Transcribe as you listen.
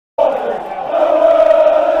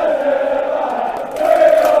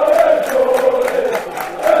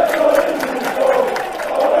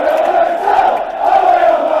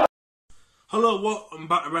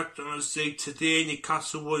back to RetroNufc. Today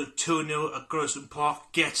Newcastle won 2-0 at Goodison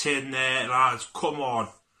Park. Get in there, lads. Come on.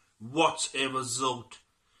 What a result.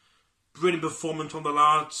 Brilliant performance from the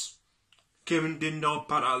lads. Kevin didn't know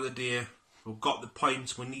better of the day. We've got the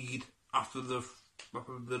points we need after the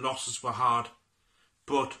losses were hard.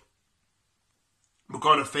 But we've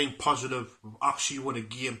got to think positive. We've actually won a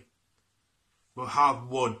game. We have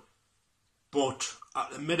won. But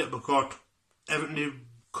at the minute we've got Everton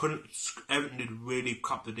did really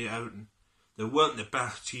crap today. Everton, they weren't the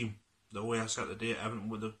best team. The way I said today, Everton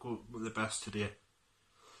were the best today.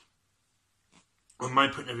 In my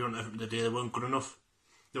point of view on Everton today, they weren't good enough.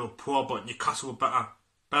 They were poor, but Newcastle were better.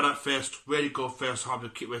 Better at first, really good first half. They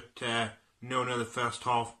keep it 0-0 the first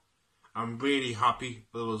half. I'm really happy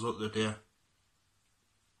with the result today.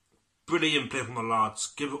 Brilliant play from the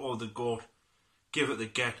lads. Give it all the go. Give it the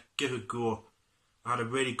get. Give it go. I had a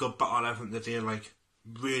really good battle at Everton today,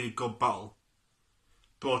 really good battle.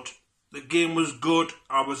 But the game was good.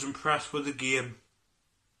 I was impressed with the game.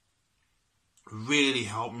 Really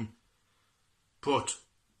helping. But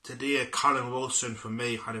today, Callum Wilson for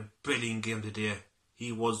me had a brilliant game today.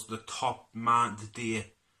 He was the top man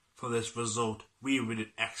today for this result. We did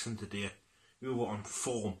excellent today. We were on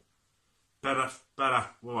form. Better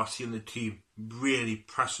what I see in the team. Really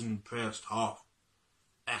pressing first half.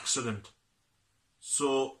 Excellent.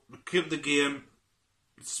 So we kept the game.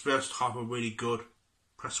 This first half were really good.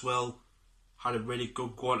 Pressed well. Had a really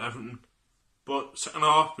good goal at Everton. But second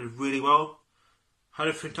half we did really well. Had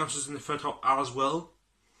a few chances in the third half as well.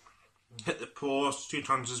 Hit the post, 2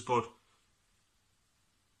 chances, but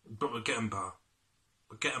we're getting better.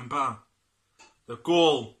 We're getting better. The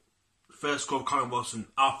goal, first goal of Callum Wilson,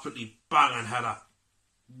 absolutely banging header.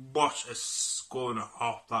 What a score and a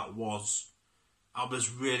half that was. I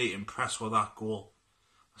was really impressed with that goal.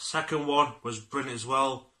 The second one was brilliant as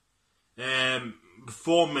well.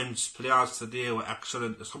 Performance players today were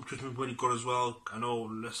excellent. The substitution was really good as well. I know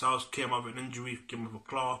Lascelles came off an injury, came off a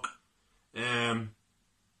Clark.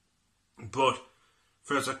 But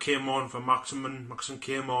first I came on for Maxim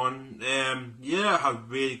came on. Yeah, I had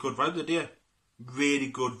really good vibe today. Really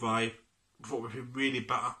good vibe. I thought we'd be really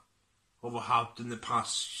better what we have in the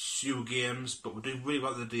past few games, but we're doing really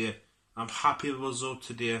well today. I'm happy with the result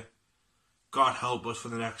today. God help us for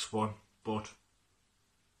the next one, but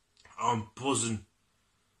I'm buzzing.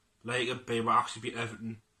 Like a baby, we actually beat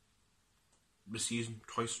Everton this season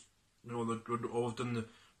twice. You know, we've done the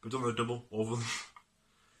double over them.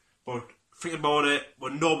 But think about it, we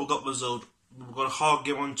know we got the result. We've got a hard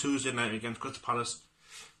game on Tuesday night against Crystal Palace.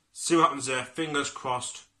 See what happens there. Fingers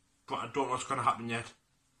crossed. But I don't know what's going to happen yet.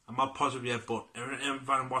 I'm not positive yet, but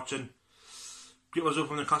everyone watching, great result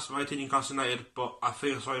from Newcastle United, Newcastle United, but I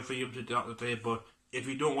feel sorry for you to do that today. But if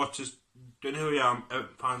you don't watch this, don't know who I am,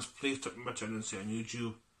 Everton fans, please type me RetroNufc on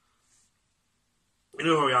YouTube. You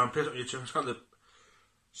know who I am, please type me on YouTube.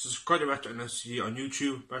 Subscribe to RetroNufc on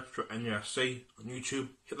YouTube, RetroNufc on YouTube.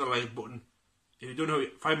 Hit the like button. If you don't know,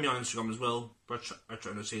 find me on Instagram as well,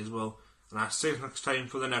 RetroNufc as well. And I'll see you next time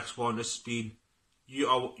for the next one. This has been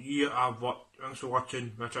thanks for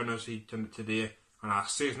watching RetroNufc today. And I'll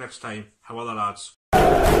see you next time. How are the lads?